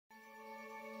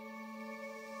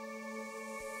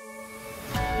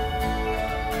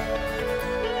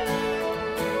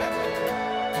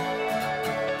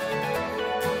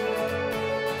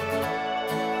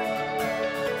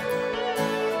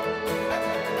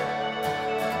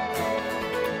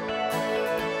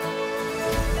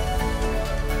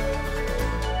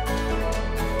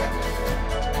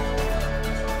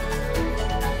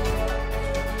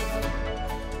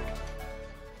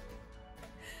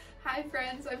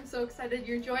I'm so excited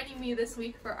you're joining me this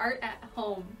week for Art at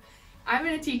Home. I'm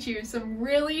going to teach you some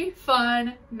really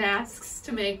fun masks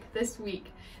to make this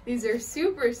week. These are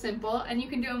super simple and you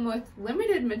can do them with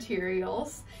limited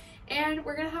materials, and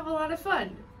we're going to have a lot of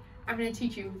fun. I'm going to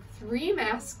teach you 3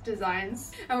 mask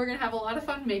designs and we're going to have a lot of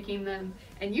fun making them,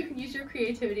 and you can use your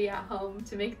creativity at home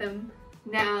to make them.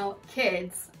 Now,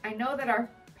 kids, I know that our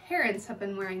parents have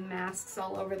been wearing masks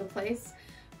all over the place,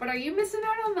 but are you missing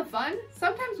out on the fun?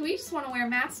 Sometimes we just want to wear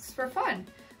masks for fun.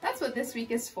 That's what this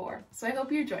week is for, so I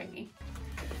hope you join me.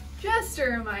 Just a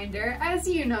reminder, as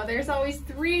you know, there's always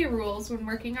 3 rules when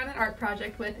working on an art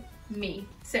project with me,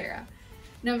 Sarah.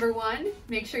 Number 1,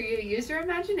 make sure you use your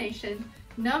imagination.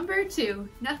 Number 2,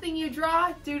 nothing you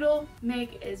draw, doodle,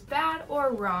 make is bad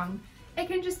or wrong. It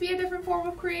can just be a different form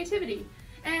of creativity.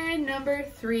 And number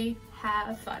 3,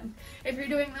 have fun. If you're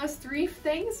doing those 3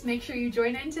 things, make sure you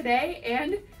join in today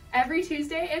and every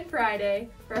Tuesday and Friday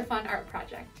for a fun art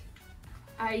project.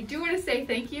 I do want to say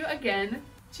thank you again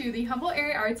to the Humboldt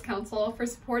Area Arts Council for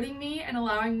supporting me and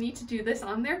allowing me to do this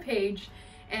on their page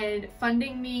and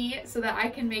funding me so that I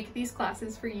can make these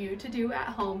classes for you to do at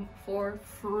home for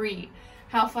free.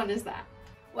 How fun is that?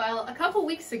 Well, a couple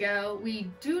weeks ago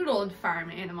we doodled farm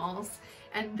animals,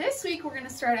 and this week we're going to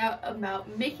start out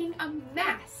about making a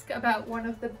mask about one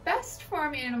of the best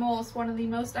farm animals, one of the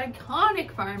most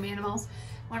iconic farm animals,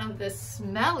 one of the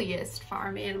smelliest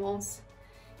farm animals.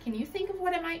 Can you think of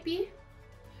what it might be?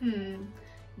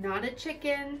 Not a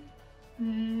chicken,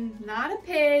 not a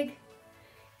pig,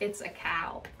 it's a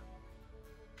cow.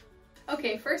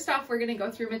 Okay, first off, we're gonna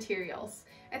go through materials.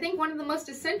 I think one of the most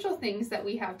essential things that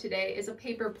we have today is a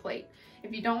paper plate.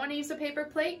 If you don't want to use a paper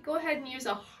plate, go ahead and use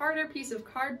a harder piece of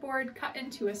cardboard cut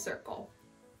into a circle.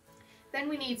 Then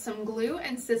we need some glue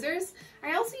and scissors.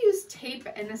 I also use tape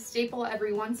and a staple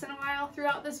every once in a while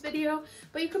throughout this video,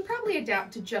 but you could probably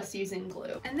adapt to just using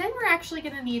glue. And then we're actually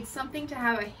gonna need something to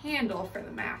have a handle for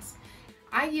the mask.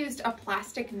 I used a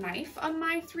plastic knife on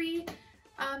my 3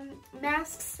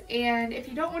 masks, and if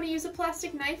you don't want to use a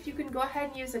plastic knife, you can go ahead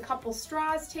and use a couple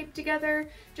straws taped together,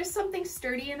 just something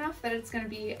sturdy enough that it's going to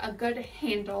be a good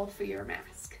handle for your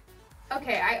mask.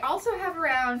 Okay, I also have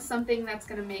around something that's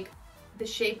going to make the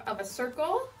shape of a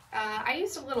circle. I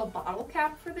used a little bottle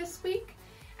cap for this week.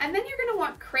 And then you're going to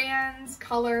want crayons,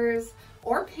 colors,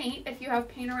 or paint. If you have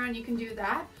paint around, you can do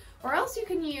that. Or else you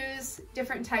can use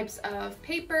different types of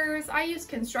papers. I use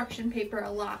construction paper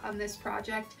a lot on this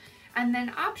project. And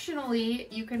then optionally,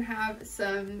 you can have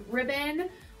some ribbon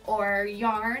or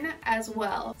yarn as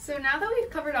well. So now that we've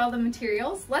covered all the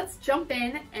materials, let's jump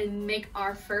in and make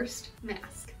our first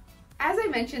mask. As I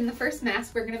mentioned, the first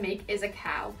mask we're gonna make is a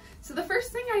cow. So the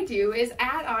first thing I do is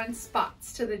add on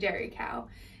spots to the dairy cow.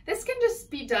 This can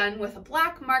just be done with a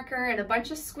black marker and a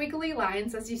bunch of squiggly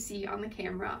lines as you see on the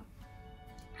camera.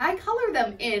 I color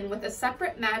them in with a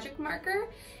separate magic marker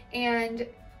and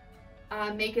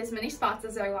make as many spots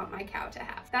as I want my cow to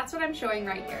have. That's what I'm showing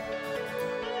right here.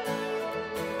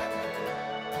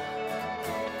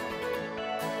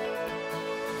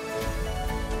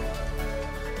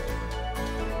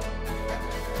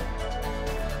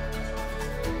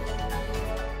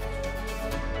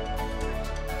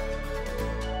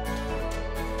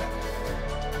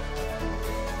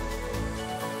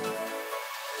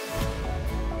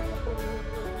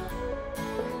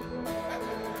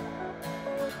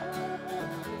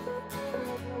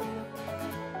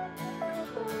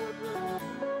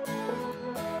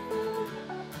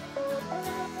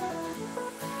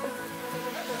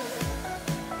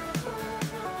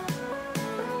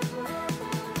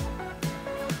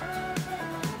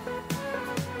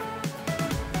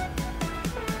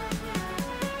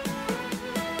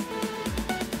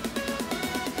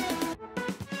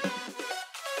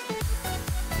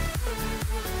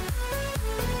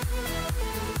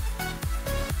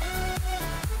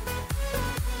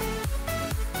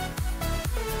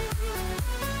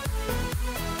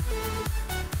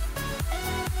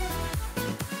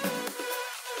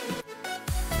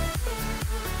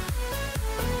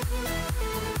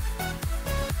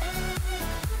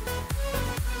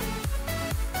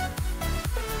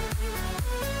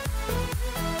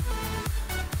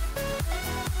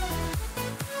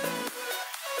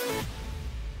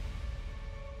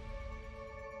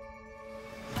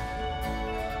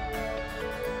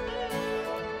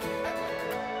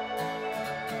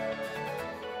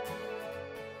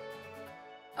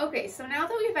 Okay, so now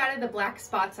that we've added the black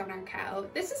spots on our cow,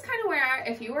 this is kind of where,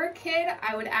 if you were a kid,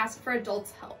 I would ask for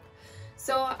adults' help.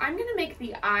 So I'm gonna make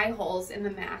the eye holes in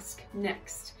the mask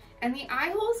next. And the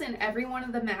eye holes in every one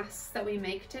of the masks that we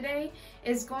make today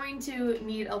is going to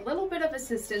need a little bit of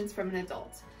assistance from an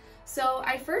adult. So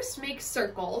I first make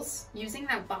circles using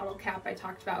that bottle cap I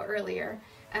talked about earlier,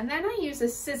 and then I use a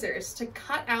scissors to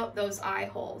cut out those eye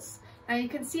holes. Now you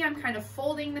can see I'm kind of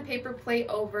folding the paper plate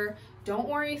over. Don't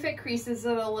worry if it creases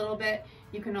it a little bit.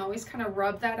 You can always kind of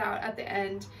rub that out at the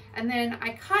end. And then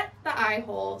I cut the eye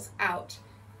holes out.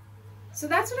 So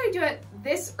that's what I do at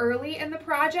this early in the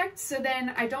project, so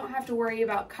then I don't have to worry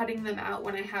about cutting them out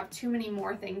when I have too many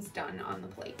more things done on the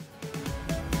plate.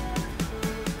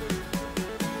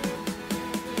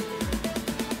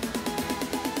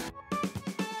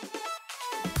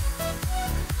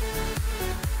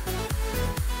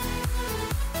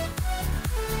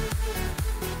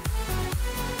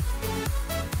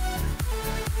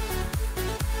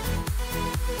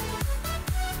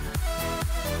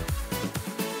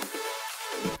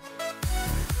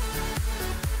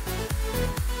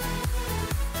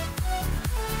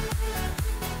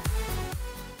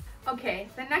 Okay,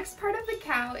 the next part of the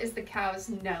cow is the cow's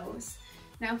nose.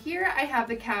 Now here I have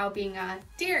the cow being a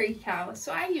dairy cow,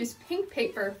 so I use pink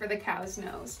paper for the cow's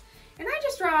nose. And I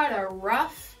just draw out a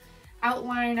rough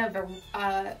outline of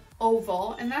an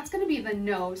oval, and that's going to be the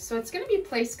nose. So it's going to be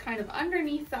placed kind of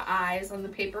underneath the eyes on the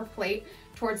paper plate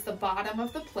towards the bottom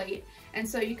of the plate. And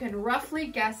so you can roughly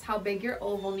guess how big your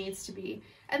oval needs to be.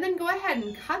 And then go ahead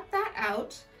and cut that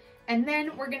out. And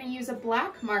then we're going to use a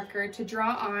black marker to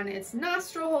draw on its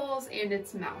nostril holes and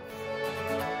its mouth.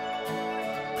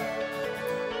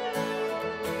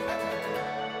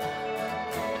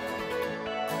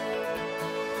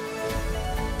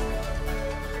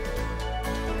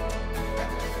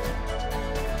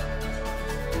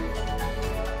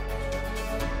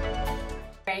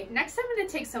 Okay, next I'm going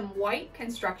to take some white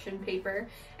construction paper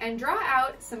and draw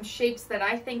out some shapes that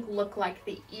I think look like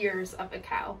the ears of a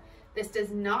cow. This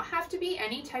does not have to be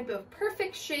any type of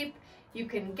perfect shape. You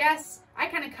can guess. I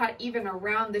kind of cut even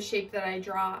around the shape that I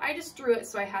draw. I just drew it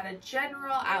so I had a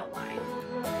general outline.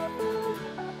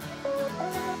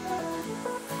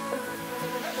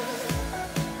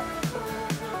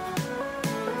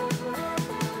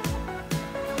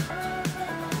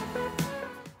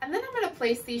 And then I'm going to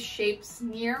place these shapes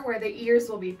near where the ears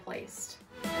will be placed.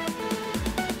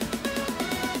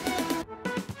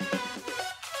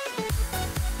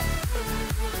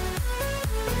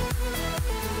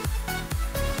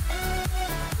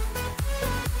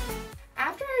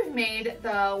 Made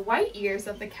the white ears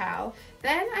of the cow,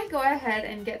 then I go ahead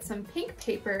and get some pink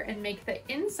paper and make the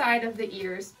inside of the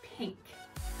ears pink.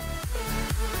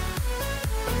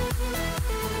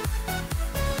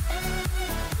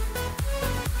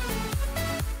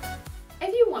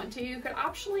 If you want to, you could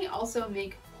optionally also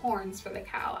make horns for the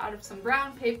cow out of some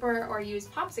brown paper or use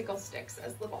popsicle sticks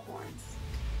as little horns.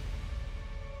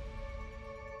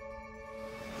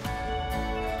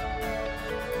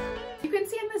 You can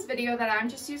see in this video that I'm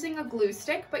just using a glue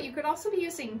stick, but you could also be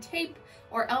using tape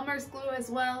or Elmer's glue as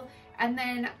well. And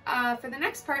then for the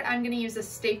next part, I'm going to use a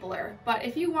stapler. But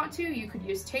if you want to, you could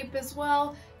use tape as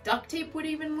well. Duct tape would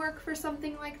even work for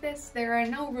something like this. There are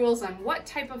no rules on what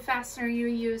type of fastener you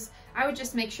use. I would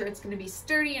just make sure it's going to be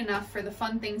sturdy enough for the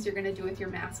fun things you're going to do with your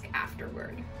mask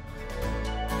afterward.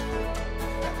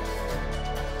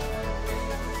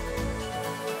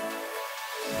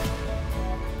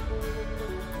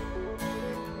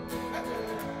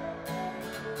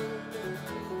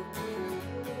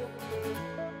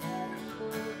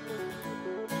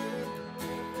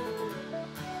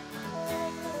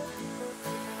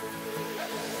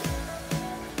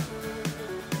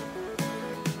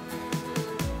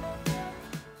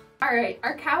 Alright,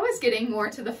 our cow is getting more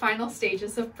to the final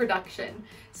stages of production.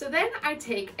 So then I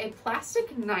take a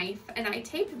plastic knife and I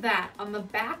tape that on the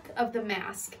back of the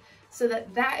mask so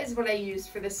that that is what I use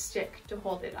for the stick to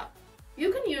hold it up.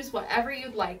 You can use whatever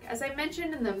you'd like. As I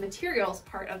mentioned in the materials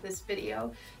part of this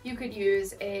video, you could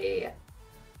use a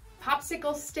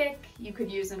popsicle stick, you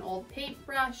could use an old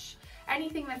paintbrush,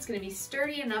 anything that's going to be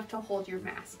sturdy enough to hold your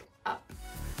mask up.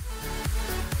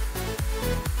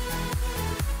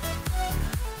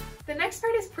 The next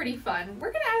part is pretty fun.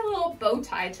 We're gonna add a little bow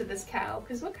tie to this cow,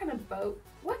 because what kind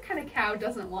of cow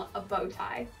doesn't want a bow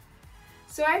tie?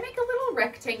 So I make a little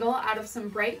rectangle out of some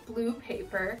bright blue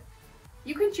paper.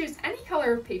 You can choose any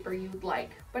color of paper you'd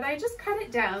like, but I just cut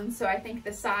it down so I think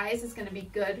the size is gonna be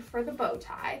good for the bow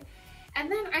tie.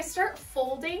 And then I start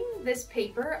folding this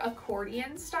paper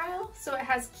accordion style so it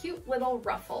has cute little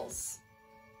ruffles.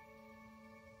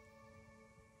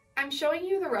 I'm showing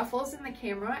you the ruffles in the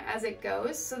camera as it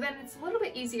goes, so then it's a little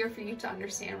bit easier for you to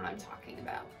understand what I'm talking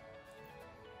about.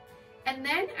 And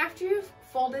then after you've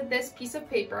folded this piece of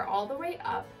paper all the way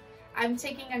up, I'm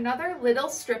taking another little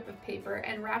strip of paper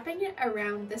and wrapping it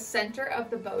around the center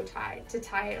of the bow tie to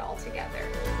tie it all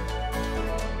together.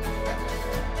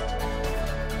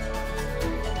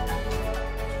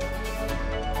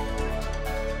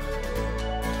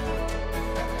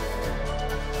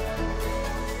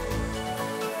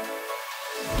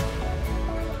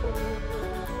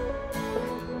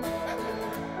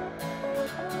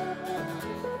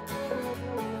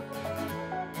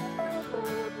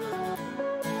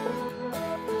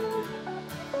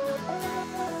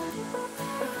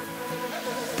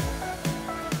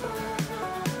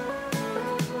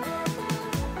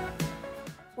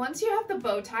 Once you have the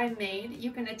bow tie made, you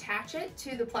can attach it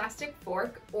to the plastic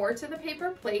fork or to the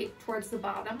paper plate towards the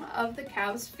bottom of the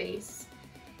cow's face,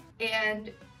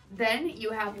 and then you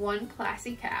have one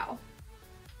classy cow.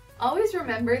 Always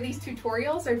remember, these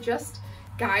tutorials are just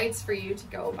guides for you to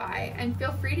go by, and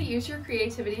feel free to use your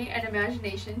creativity and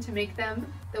imagination to make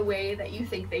them the way that you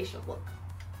think they should look.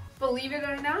 Believe it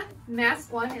or not,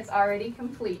 mask 1 is already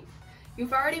complete.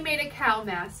 You've already made a cow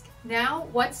mask. Now,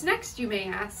 what's next, you may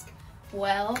ask?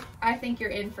 Well, I think you're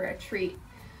in for a treat.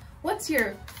 What's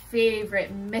your favorite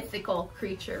mythical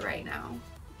creature right now?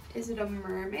 Is it a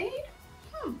mermaid?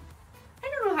 I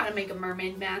don't know how to make a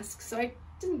mermaid mask, so I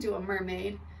didn't do a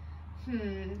mermaid.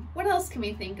 What else can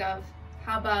we think of?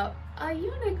 How about a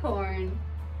unicorn?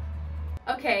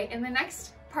 Okay, in the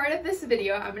next part of this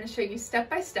video, I'm going to show you step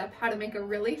by step how to make a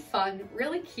really fun,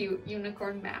 really cute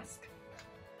unicorn mask.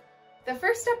 The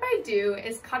first step I do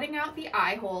is cutting out the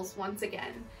eye holes once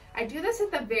again. I do this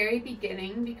at the very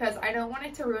beginning because I don't want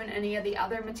it to ruin any of the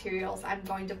other materials I'm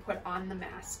going to put on the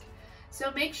mask. So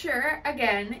make sure,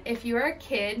 again, if you're a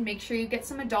kid, make sure you get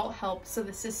some adult help so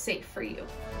this is safe for you.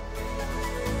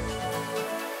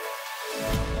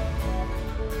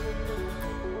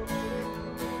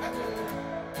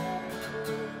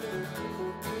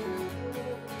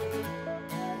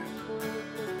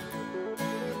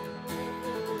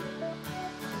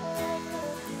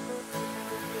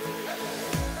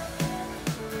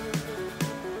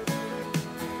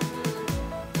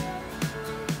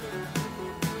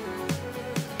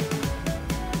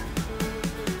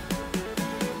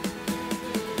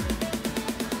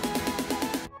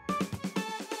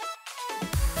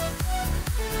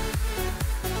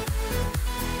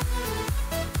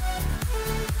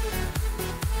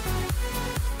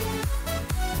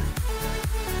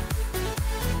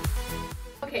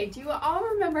 Okay, do you all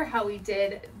remember how we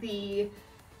did the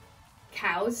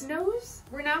cow's nose?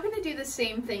 We're now going to do the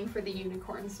same thing for the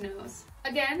unicorn's nose.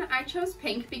 Again, I chose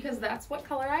pink because that's what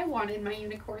color I wanted my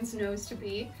unicorn's nose to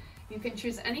be. You can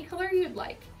choose any color you'd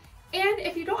like. And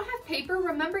if you don't have paper,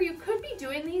 remember you could be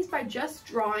doing these by just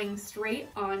drawing straight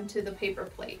onto the paper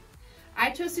plate.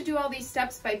 I chose to do all these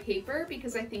steps by paper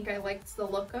because I think I liked the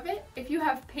look of it. If you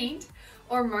have paint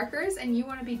or markers and you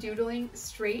want to be doodling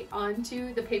straight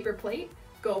onto the paper plate,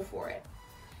 go for it.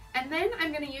 And then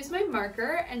I'm going to use my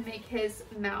marker and make his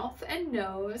mouth and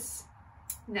nose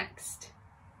next.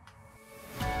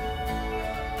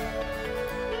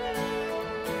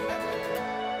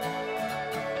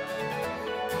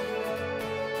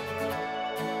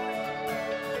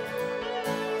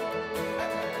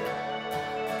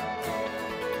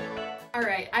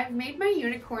 Alright, I've made my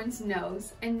unicorn's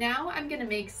nose, and now I'm going to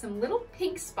make some little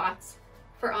pink spots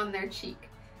for on their cheek.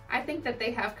 I think that they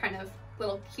have kind of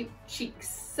little cute cheeks.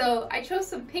 So I chose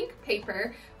some pink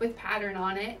paper with pattern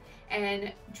on it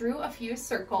and drew a few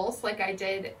circles like I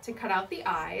did to cut out the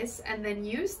eyes, and then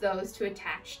used those to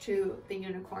attach to the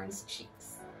unicorn's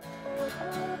cheeks.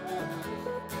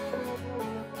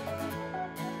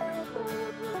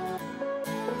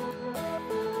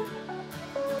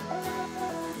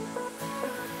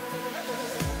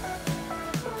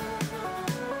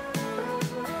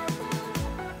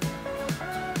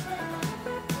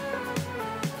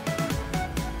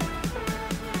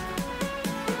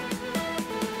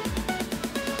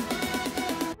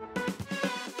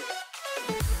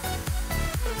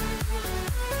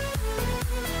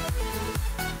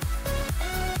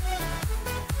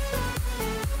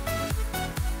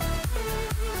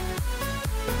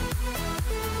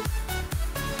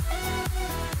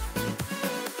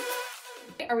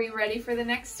 Are we ready for the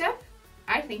next step?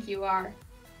 I think you are.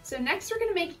 So next we're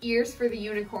going to make ears for the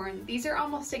unicorn. These are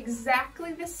almost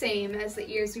exactly the same as the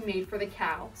ears we made for the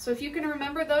cow. So if you can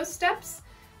remember those steps,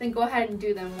 then go ahead and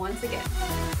do them once again.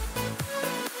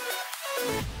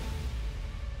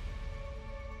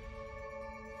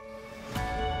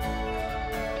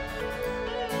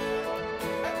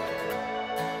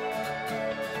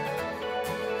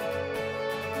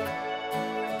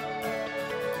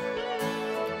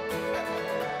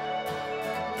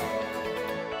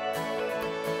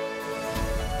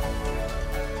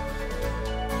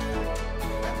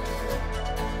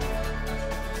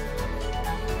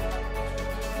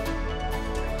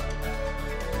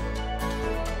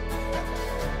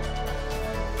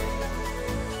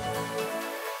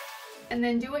 And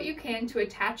then do what you can to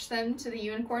attach them to the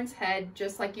unicorn's head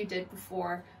just like you did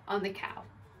before on the cow.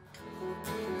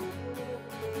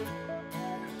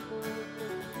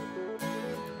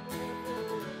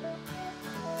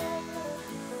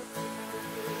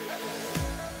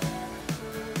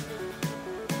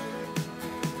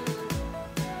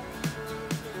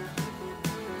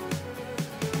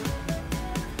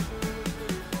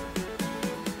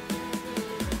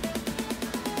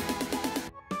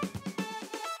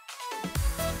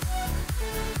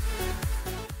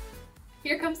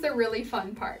 here comes the really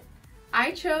fun part.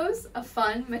 I chose a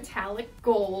fun metallic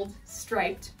gold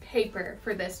striped paper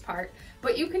for this part,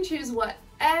 but you can choose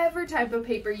whatever type of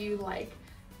paper you like.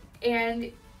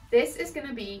 And this is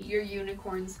gonna be your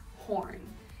unicorn's horn.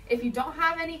 If you don't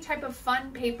have any type of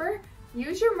fun paper,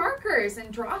 use your markers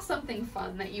and draw something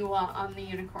fun that you want on the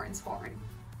unicorn's horn.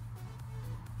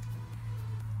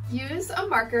 Use a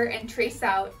marker and trace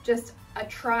out just a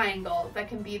triangle that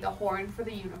can be the horn for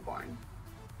the unicorn.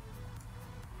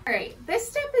 Alright, this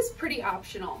step is pretty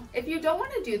optional. If you don't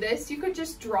want to do this, you could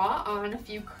just draw on a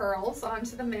few curls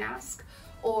onto the mask,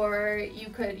 or you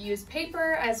could use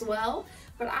paper as well.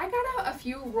 But I got out a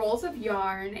few rolls of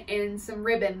yarn and some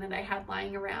ribbon that I had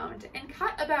lying around and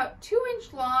cut about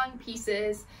 2-inch long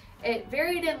pieces. It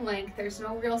varied in length, there's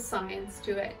no real science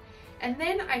to it. And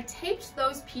then I taped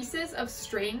those pieces of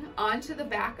string onto the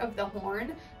back of the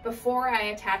horn before I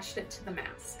attached it to the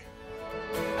mask.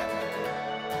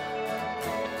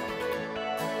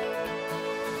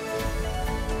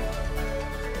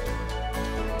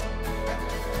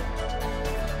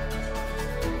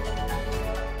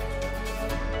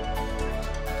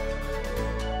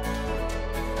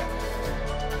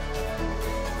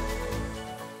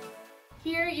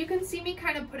 Here you can see me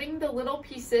kind of putting the little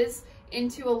pieces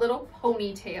into a little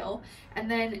ponytail and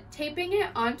then taping it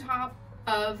on top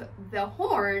of the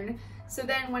horn, so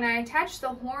then when I attach the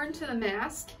horn to the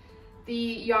mask, the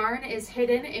yarn is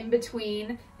hidden in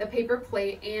between the paper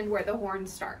plate and where the horn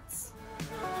starts.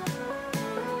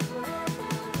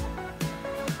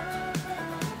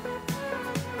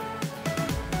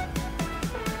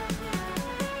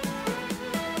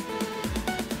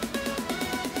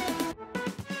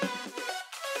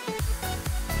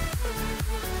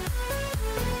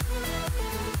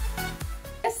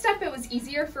 It was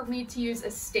easier for me to use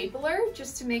a stapler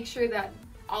just to make sure that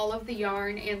all of the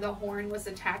yarn and the horn was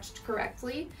attached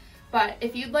correctly, but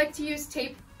if you'd like to use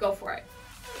tape, go for it.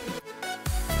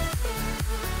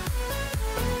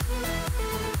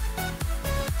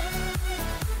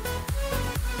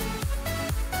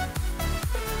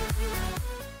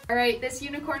 Alright, this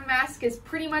unicorn mask is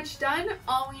pretty much done.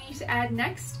 All we need to add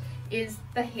next is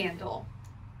the handle.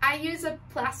 I use a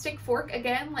plastic fork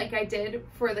again like I did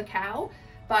for the cow,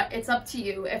 but it's up to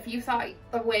you. If you thought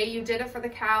the way you did it for the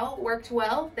cow worked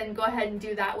well, then go ahead and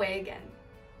do that way again.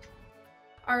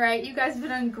 All right, you guys have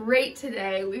done great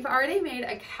today. We've already made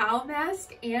a cow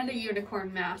mask and a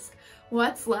unicorn mask.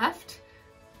 What's left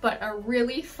but a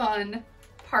really fun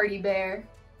party bear?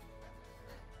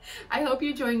 I hope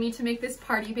you join me to make this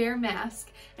party bear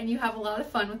mask and you have a lot of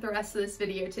fun with the rest of this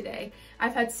video today.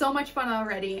 I've had so much fun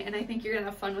already, and I think you're gonna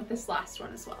have fun with this last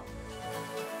one as well.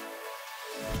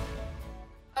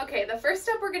 Okay, the first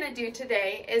step we're gonna do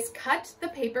today is cut the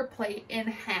paper plate in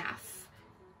half.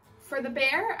 For the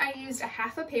bear, I used a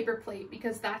half a paper plate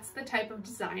because that's the type of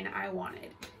design I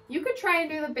wanted. You could try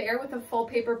and do the bear with a full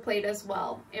paper plate as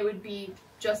well. It would be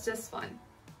just as fun.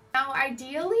 Now,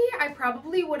 ideally, I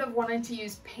probably would have wanted to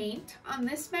use paint on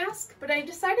this mask, but I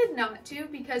decided not to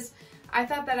because I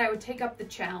thought that I would take up the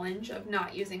challenge of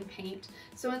not using paint.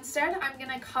 So instead, I'm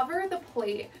gonna cover the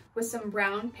plate with some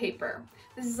brown paper.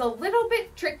 This is a little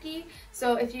bit tricky,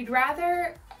 so if you'd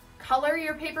rather color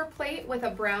your paper plate with a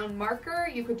brown marker,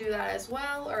 you could do that as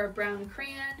well, or a brown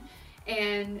crayon,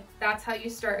 and that's how you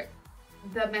start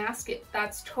the mask.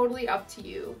 That's totally up to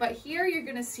you. But here you're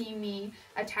gonna see me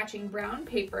attaching brown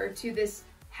paper to this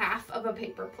half of a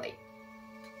paper plate.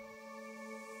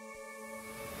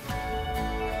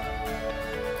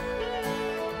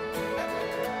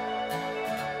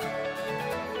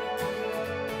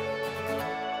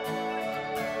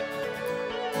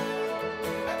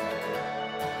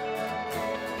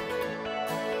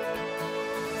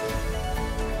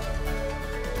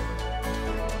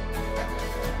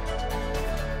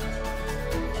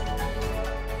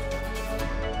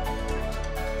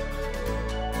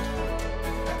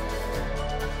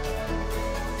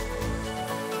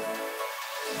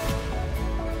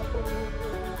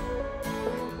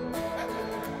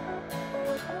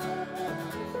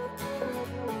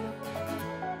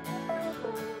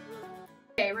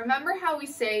 Remember how we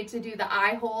say to do the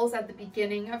eye holes at the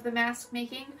beginning of the mask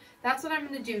making? That's what I'm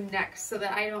going to do next so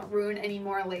that I don't ruin any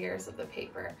more layers of the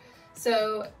paper.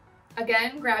 So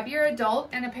again, grab your adult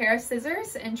and a pair of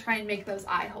scissors and try and make those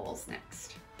eye holes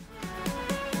next.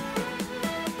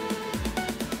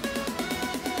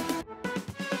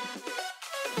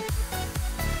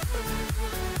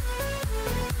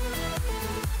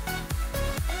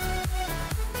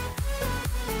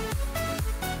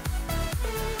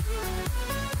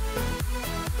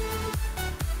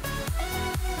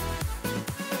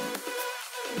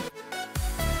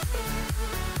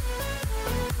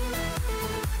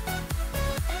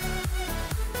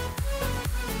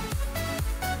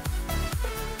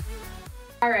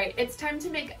 Alright, it's time to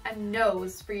make a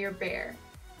nose for your bear.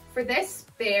 For this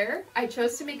bear, I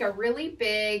chose to make a really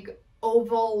big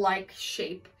oval-like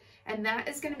shape, and that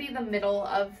is going to be the middle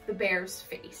of the bear's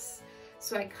face.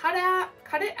 So I cut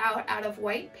it out of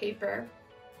white paper,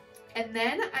 and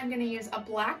then I'm going to use a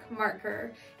black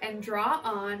marker and draw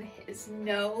on his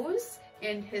nose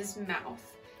and his mouth.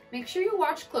 Make sure you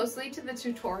watch closely to the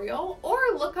tutorial or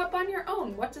look up on your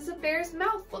own, what does a bear's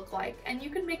mouth look like, and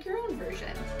you can make your own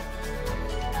version.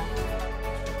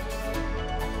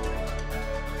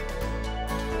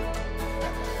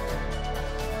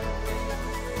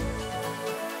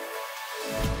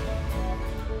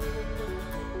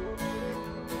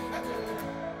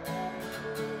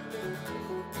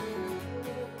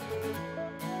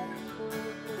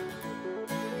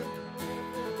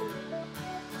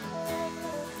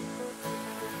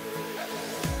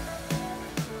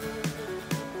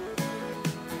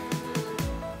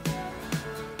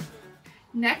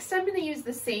 Next, I'm going to use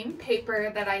the same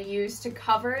paper that I used to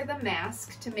cover the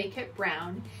mask to make it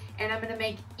brown, and I'm going to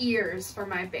make ears for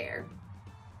my bear.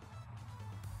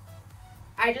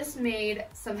 I just made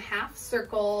some half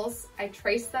circles. I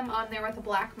traced them on there with a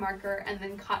black marker and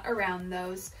then cut around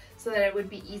those so that it would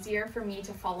be easier for me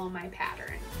to follow my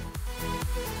pattern.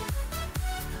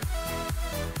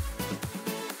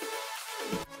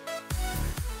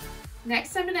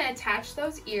 Next, I'm going to attach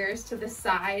those ears to the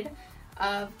side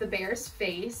of the bear's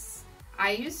face.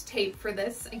 I use tape for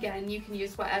this. Again, you can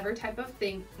use whatever type of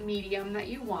medium that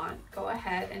you want. Go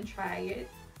ahead and try it.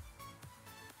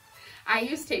 I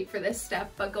use tape for this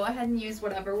step, but go ahead and use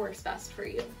whatever works best for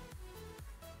you.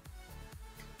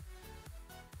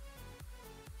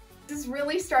 This is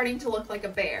really starting to look like a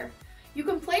bear. You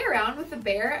can play around with the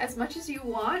bear as much as you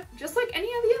want, just like any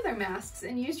of the other masks,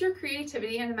 and use your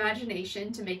creativity and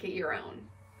imagination to make it your own.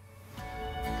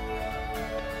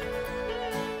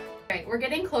 Right, we're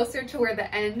getting closer to where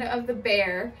the end of the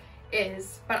bear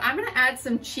is, but I'm gonna add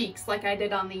some cheeks like I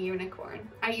did on the unicorn.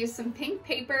 I used some pink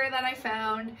paper that I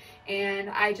found, and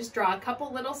I just draw a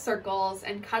couple little circles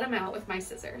and cut them out with my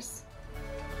scissors.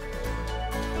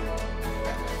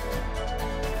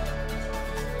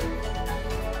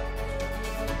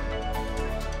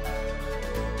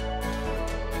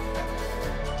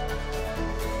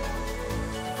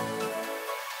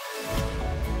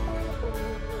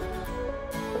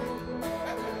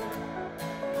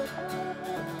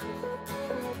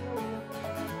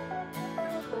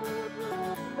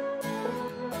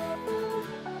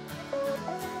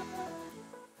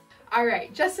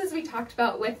 Alright, just as we talked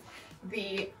about with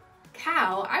the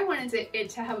cow, I wanted it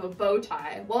to have a bow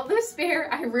tie. Well, this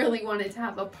bear, I really wanted to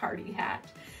have a party hat.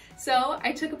 So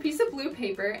I took a piece of blue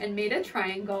paper and made a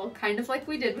triangle, kind of like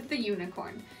we did with the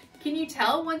unicorn. Can you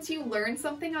tell once you learn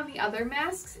something on the other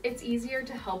masks, it's easier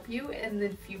to help you in the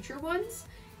future ones?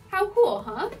 How cool,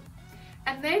 huh?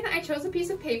 And then I chose a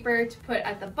piece of paper to put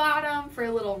at the bottom for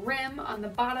a little rim on the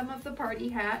bottom of the party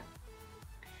hat.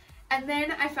 And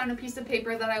then I found a piece of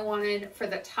paper that I wanted for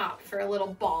the top, for a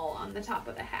little ball on the top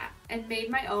of the hat, and made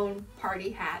my own party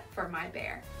hat for my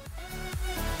bear.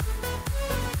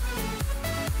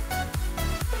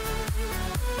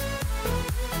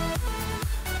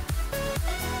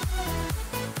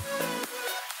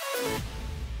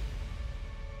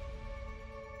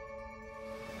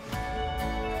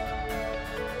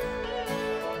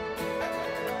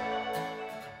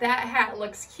 That hat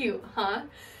looks cute, huh?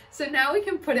 So now we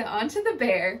can put it onto the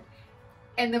bear,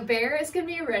 and the bear is gonna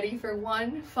be ready for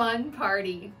one fun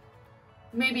party.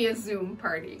 Maybe a Zoom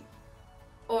party,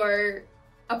 or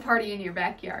a party in your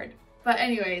backyard. But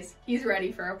anyways, he's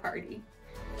ready for a party.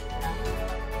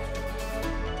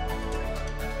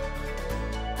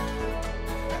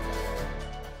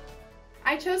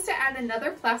 I chose to add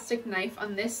another plastic knife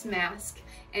on this mask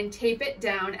and tape it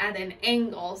down at an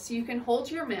angle so you can hold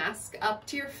your mask up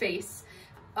to your face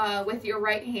with your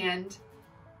right hand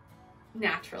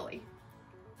naturally.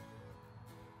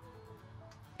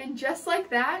 And just like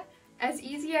that, as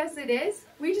easy as it is,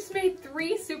 we just made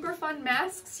 3 super fun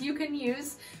masks you can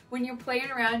use when you're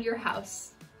playing around your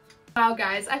house. Wow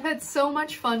guys, I've had so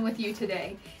much fun with you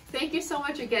today. Thank you so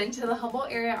much again to the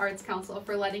Humboldt Area Arts Council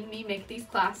for letting me make these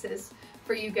classes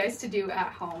for you guys to do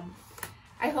at home.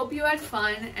 I hope you had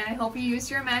fun, and I hope you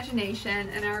used your imagination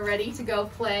and are ready to go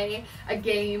play a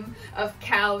game of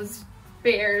cows,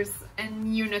 bears,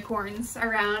 and unicorns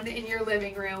around in your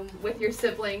living room with your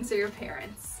siblings or your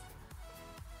parents.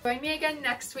 Join me again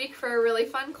next week for a really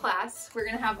fun class. We're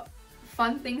going to have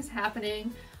fun things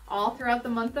happening all throughout the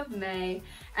month of May.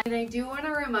 And I do want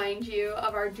to remind you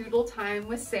of our doodle time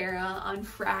with Sarah on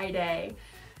Friday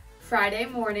Friday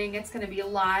morning. It's going to be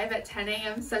live at 10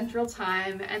 a.m. Central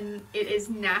Time, and it is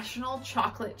National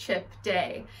Chocolate Chip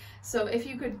Day. So if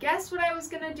you could guess what I was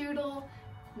going to doodle,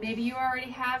 maybe you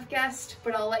already have guessed,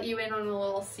 but I'll let you in on a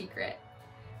little secret.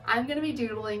 I'm going to be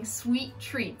doodling sweet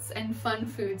treats and fun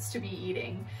foods to be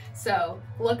eating. So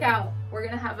look out, we're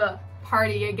going to have a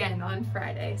party again on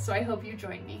Friday, so I hope you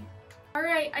join me.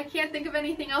 Alright, I can't think of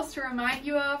anything else to remind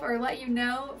you of or let you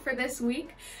know for this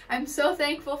week. I'm so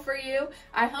thankful for you.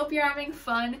 I hope you're having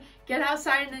fun. Get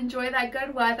outside and enjoy that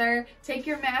good weather. Take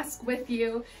your mask with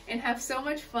you and have so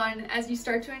much fun as you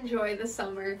start to enjoy the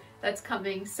summer that's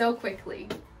coming so quickly.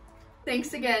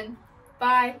 Thanks again.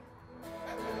 Bye.